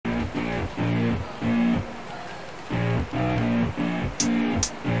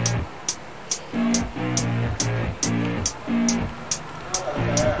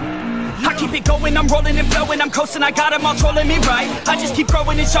get going, I'm rolling and flowing, I'm coasting, I got them all trolling me right. I just keep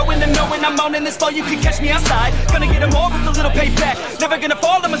growing and showing them, knowing I'm owning this flow, you can catch me outside. Gonna get them all with a little payback. Never gonna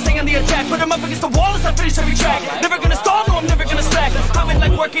fall, I'ma stay on the attack. Put them up against the wall as I finish every track. Never gonna stall, no, I'm never gonna slack. I've been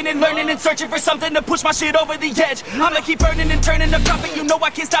like working and learning and searching for something to push my shit over the edge. I'ma keep burning and turning the profit, you know I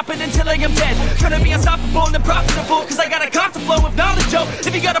can't stop it until I am dead. Gonna be unstoppable and profitable, cause I got a constant flow of knowledge, yo.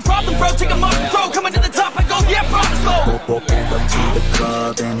 If you got a problem, bro, take 'em off the road. Coming to the top, I go, yeah, promise, go. Pull up to the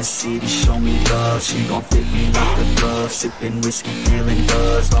club and the city show me love. She gon' fit me like a glove. Sipping whiskey, feeling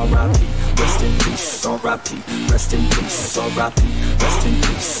buzzed. R.I.P. Rest in peace. R.I.P. Rest in peace. R.I.P. Rest in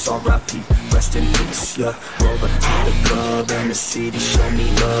peace. R.I.P. Rest in peace. Yeah. Roll up to the club and the city show me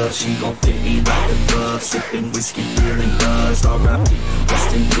love. She gon' fit me like a glove. Sipping whiskey, feeling buzzed. R.I.P.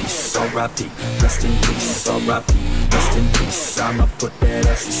 Rest in peace. R.I.P. Rest in peace. R.I.P. Rest in peace. I'ma put that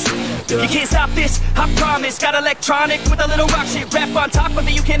ass to sleep. Yeah. You can't stop this, I promise. Got electronic with a little rock shit rap on top of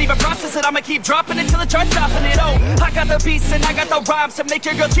it. You can't even process it. I'ma keep dropping it till it starts stopping it. Oh, I got the beats and I got the rhymes to make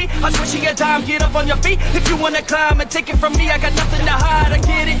your girl cheat. I'm switching your dime, get up on your feet. If you wanna climb and take it from me, I got nothing to hide. I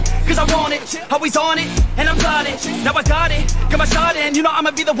get it, cause I want it. Always on it, and I'm plotting. Now I got it, got my shot in. You know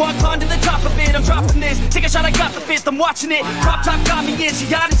I'ma be the one climbing to the top of it. I'm dropping this, take a shot, I got the fifth. I'm watching it, drop top got me in. She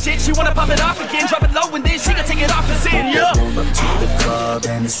got it shit, she wanna pop it off again. Drop it low and then she gon' take it off and sin, yeah. Roll up to the club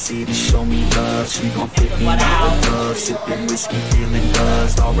and the city show me love. She gon' fit me like a glove. Sipping whiskey, feeling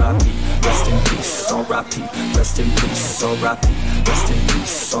buzzed. R.I.P. Rest in peace. R.I.P. Rest in peace. R.I.P. Rest in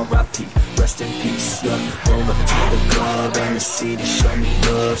peace. R.I.P. Rest in peace. Yeah. Roll up to the club and the city show me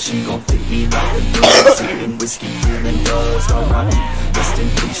love. She gon' fit me like a glove. Sipping whiskey, feeling buzzed. R.I.P. Rest in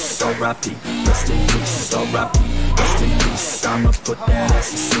peace. R.I.P. Rest in peace. R.I.P. Rest in peace. I'ma put that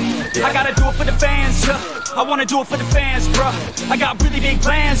ass to sleep. Yeah. I gotta do it for the fans, yeah. I wanna do it for the fans, bruh. I got really big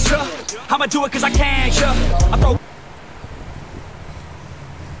plans, yeah. I'ma do it cause I can, yeah. I throw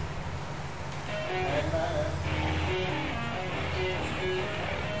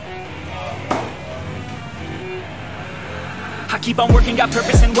I keep on working, got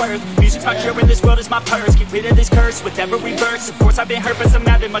purpose and worth. Music's my cure and this world is my purse. Get rid of this curse with every verse. Of course I've been hurt but some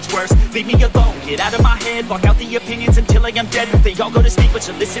have been much worse. Leave me alone, get out of my head. Block out the opinions until I am dead. They all go to sleep but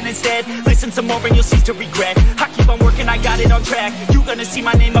you listen instead. Listen some more and you'll cease to regret. I keep on working, I got it on track. You gonna see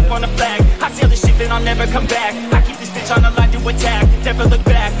my name up on a flag. I sail this ship and I'll never come back. I keep this bitch on the line to attack. Never look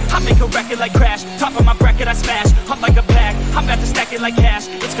back, I make a record like Crash. Top of my bracket I smash, hot like a pack. I'm about to stack it like cash,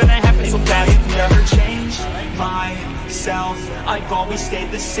 it's gonna happen so fast. I've never changed myself, I've always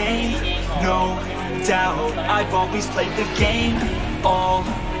stayed the same, no doubt. I've always played the game all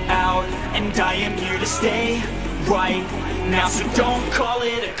out, and I am here to stay right now. So don't call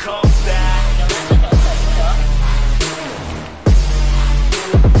it a comeback.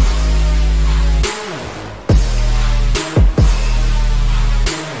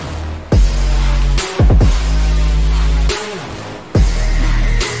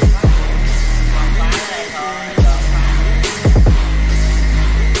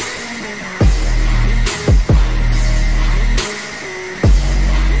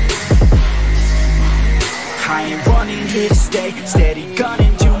 I ain't running here to stay, steady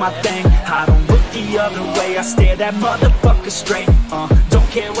gunning, do my thing. I don't look the other way, I stare that motherfucker straight. Don't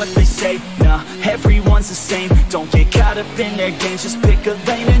care what they say, nah, everyone's the same. Don't get caught up in their games, just pick a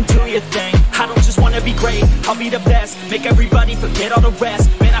lane and do your thing. I don't just wanna be great, I'll be the best. Make everybody forget all the rest.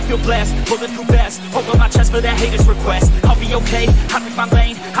 Man, I feel blessed, bulletproof vest over my chest for that haters' request. I'll be okay, I pick my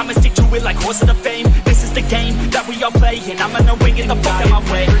lane, I'ma stick to it like horse of the fame. This is the game that we all play, and I'm gonna win, get the fuck out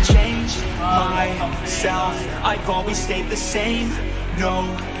my way. Never change myself, I've always stayed the same, no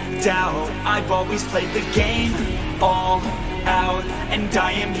doubt. I've always played the game all out, and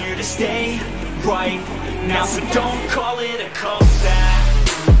I am here to stay right now. So don't call it a comeback.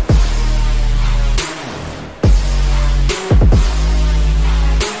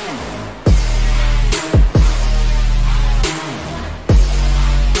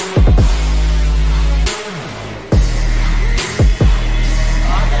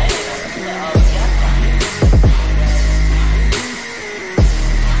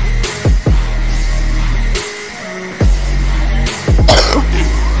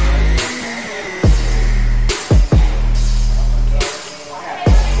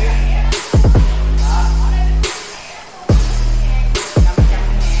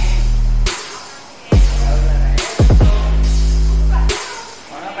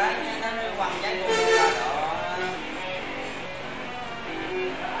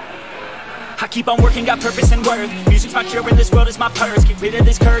 keep on working, got purpose and worth. Music's my cure and this world is my purse. Get rid of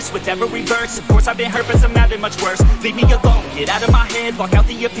this curse with every verse. Of course I've been hurt, but somehow they're much worse. Leave me alone, get out of my head. Block out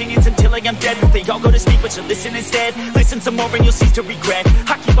the opinions until I am dead. They all go to sleep, but you listen instead. Listen some more and you'll cease to regret.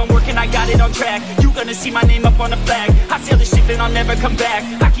 I keep on working, I got it on track. You gonna see my name up on the flag. I sail this ship and I'll never come back.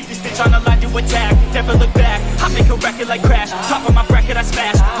 I keep this bitch on the line to attack. Never look back, I make a record like Crash. Top of my bracket I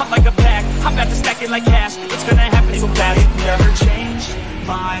smash, I'm like a pack. I'm about to stack it like cash. It's gonna happen so fast. Never changed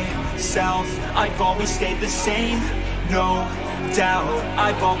myself, I've always stayed the same. No doubt,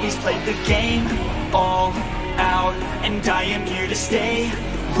 I've always played the game all out, and I am here to stay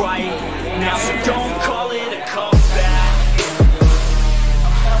right now. So don't call it a comeback.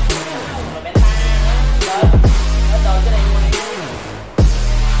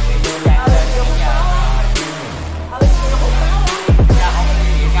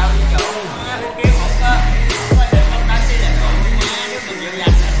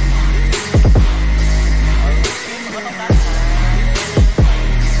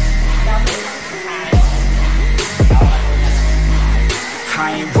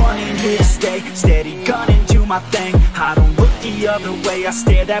 I ain't running here to stay, steady gunning, do my thing. I don't look the other way, I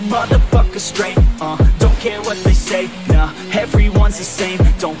stare that motherfucker straight. Don't care what they say, nah, everyone's the same.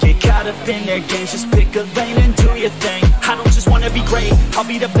 Don't get caught up in their games, just pick a lane and do your thing. I don't just wanna be great, I'll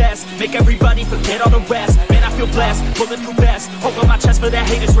be the best. Make everybody forget all the rest. Man, I feel blessed, bulletproof vest over my chest for that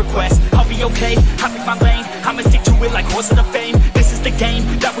haters' request. I'll be okay, I pick my lane, I'ma stick to it like horse of the fame. This is the game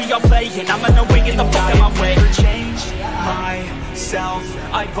that we all play, and I'ma know way in the fuck out my way. Never changed myself,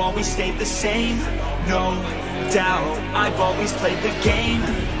 I've always stayed the same. No doubt, I've always played the game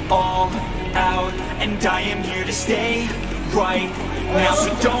all out, and I am here to stay right now.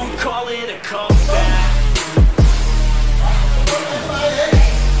 So don't call it a comeback.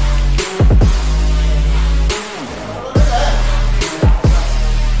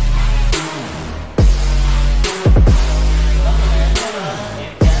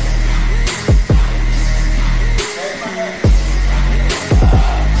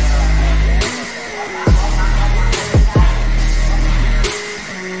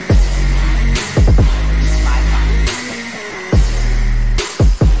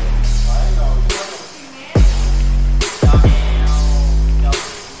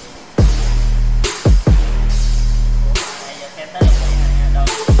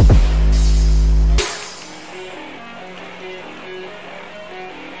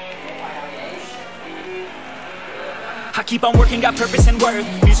 I keep on working, got purpose and worth.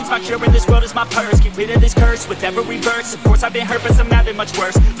 Music's my cure and this world is my purse. Get rid of this curse with every verse. Of course I've been hurt, but somehow they're much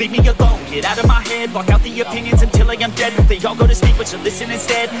worse. Leave me alone, get out of my head. Block out the opinions until I am dead. They all go to sleep, but you listen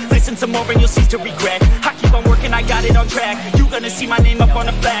instead. Listen some more and you'll cease to regret. I keep on working, I got it on track. You gonna see my name up on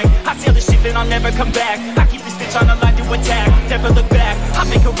the flag. I sail this ship and I'll never come back. I keep this bitch on the line to attack. Never look back, I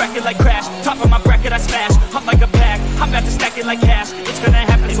make a record like Crash. Top of my bracket I smash, I'm like a pack. I'm about to stack it like cash. It's gonna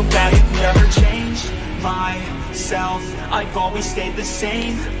happen so fast. Never changed myself, I've always stayed the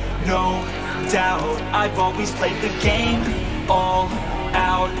same. No doubt, I've always played the game all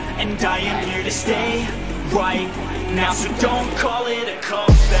out, and I am here to stay right now. So don't call it a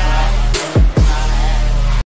comeback.